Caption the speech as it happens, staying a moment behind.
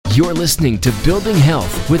You're listening to Building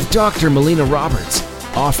Health with Dr. Melina Roberts,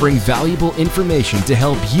 offering valuable information to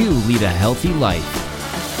help you lead a healthy life.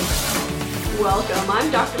 Welcome,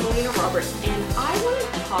 I'm Dr. Melina Roberts, and I want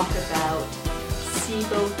to talk about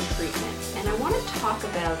SIBO treatment. And I want to talk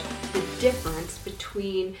about the difference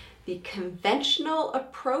between the conventional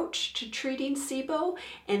approach to treating SIBO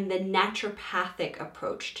and the naturopathic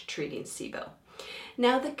approach to treating SIBO.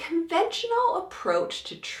 Now, the conventional approach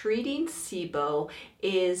to treating SIBO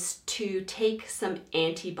is to take some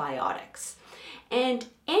antibiotics. And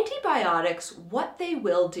antibiotics, what they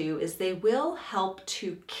will do is they will help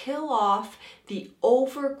to kill off the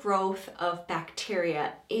overgrowth of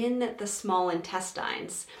bacteria in the small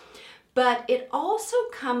intestines. But it also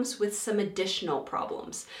comes with some additional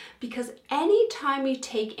problems because anytime you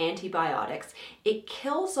take antibiotics, it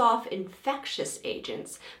kills off infectious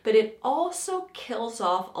agents, but it also kills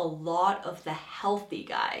off a lot of the healthy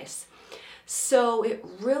guys. So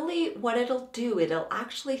what it'll do, it'll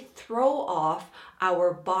actually throw off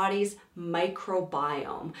our body's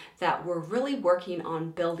microbiome that we're really working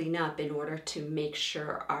on building up in order to make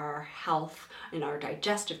sure our health and our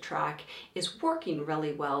digestive tract is working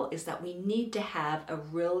really well, is that we need to have a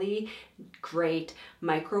really great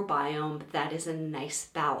microbiome that is a nice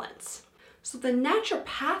balance. So the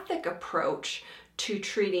naturopathic approach to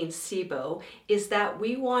treating SIBO is that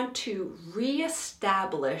we want to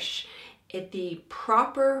reestablish the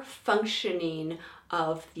proper functioning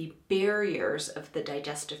of the barriers of the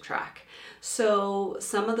digestive tract. So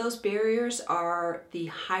some of those barriers are the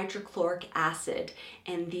hydrochloric acid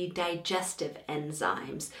and the digestive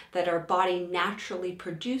enzymes that our body naturally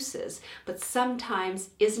produces, but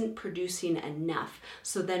sometimes isn't producing enough.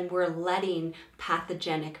 So then we're letting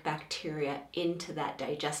pathogenic bacteria into that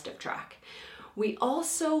digestive tract. We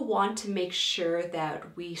also want to make sure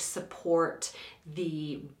that we support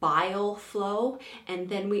the bile flow, and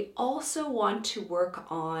then we also want to work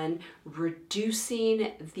on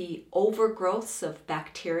reducing the overgrowths of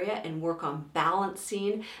bacteria and work on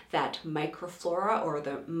balancing that microflora or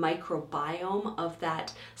the microbiome of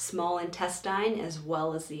that small intestine as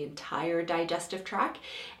well as the entire digestive tract.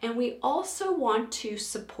 And we also want to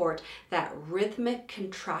support that rhythmic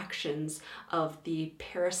contractions of the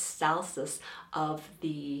peristalsis of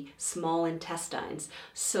the small intestines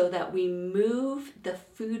so that we move the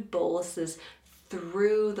food boluses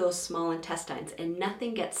through those small intestines and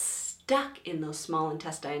nothing gets stuck in those small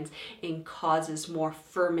intestines and causes more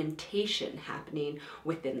fermentation happening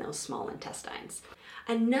within those small intestines.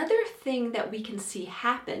 Another thing that we can see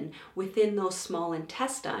happen within those small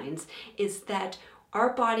intestines is that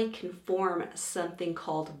our body can form something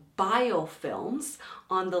called biofilms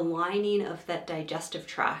on the lining of that digestive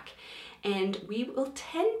tract. And we will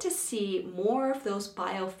tend to see more of those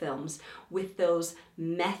biofilms with those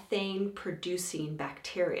methane producing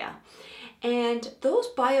bacteria. And those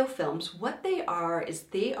biofilms, what they are is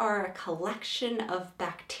they are a collection of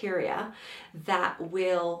bacteria that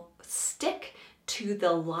will stick to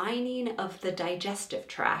the lining of the digestive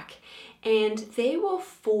tract, and they will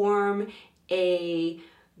form a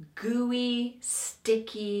gooey,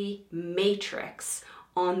 sticky matrix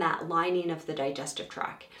on that lining of the digestive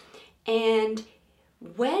tract. And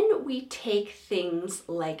when we take things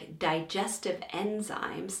like digestive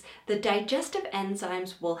enzymes, the digestive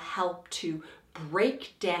enzymes will help to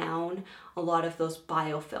break down a lot of those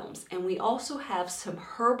biofilms. And we also have some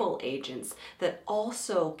herbal agents that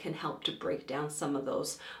also can help to break down some of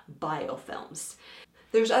those biofilms.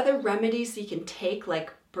 There's other remedies you can take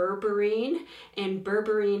like berberine, and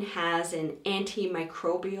berberine has an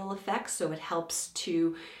antimicrobial effect, so it helps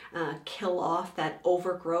to kill off that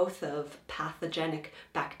overgrowth of pathogenic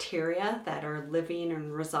bacteria that are living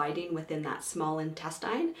and residing within that small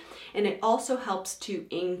intestine, and it also helps to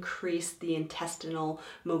increase the intestinal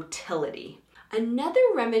motility. Another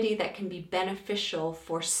remedy that can be beneficial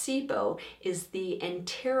for SIBO is the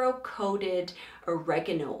enterocoated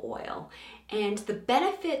oregano oil. And the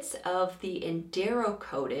benefits of the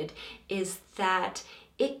enterocoated is that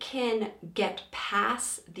it can get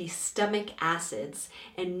past the stomach acids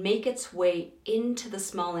and make its way into the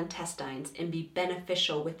small intestines and be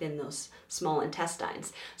beneficial within those small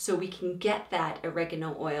intestines. So we can get that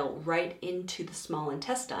oregano oil right into the small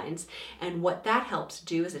intestines. And what that helps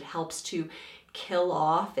do is it helps to kill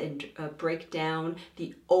off and break down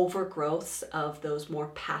the overgrowths of those more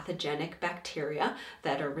pathogenic bacteria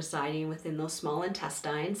that are residing within those small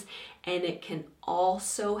intestines. And it can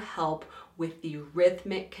also help with the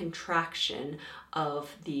rhythmic contraction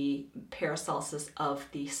of the peristalsis of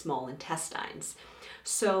the small intestines.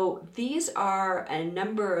 So these are a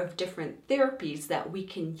number of different therapies that we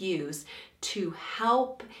can use to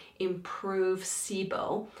help improve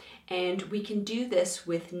SIBO. And we can do this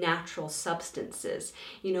with natural substances.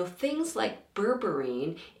 Things like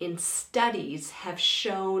berberine in studies have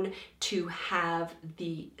shown to have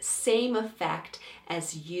the same effect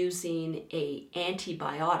as using an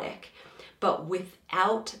antibiotic, but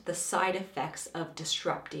without the side effects of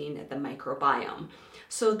disrupting the microbiome.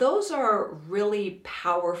 So those are really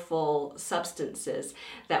powerful substances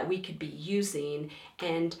that we could be using,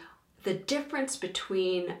 and the difference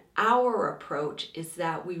between our approach is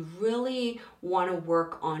that we really want to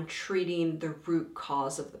work on treating the root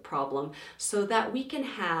cause of the problem so that we can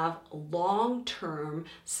have long-term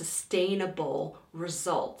sustainable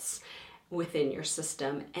results within your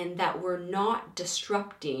system, and that we're not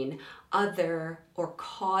disrupting other or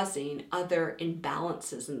causing other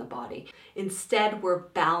imbalances in the body. Instead, we're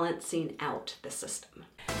balancing out the system.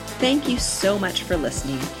 Thank you so much for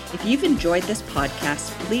listening. If you've enjoyed this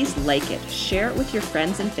podcast, please like it, share it with your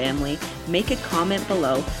friends and family, make a comment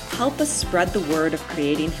below, help us spread the word of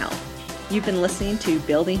creating health. You've been listening to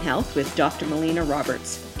Building Health with Dr. Melina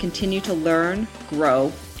Roberts. Continue to learn,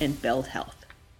 grow, and build health.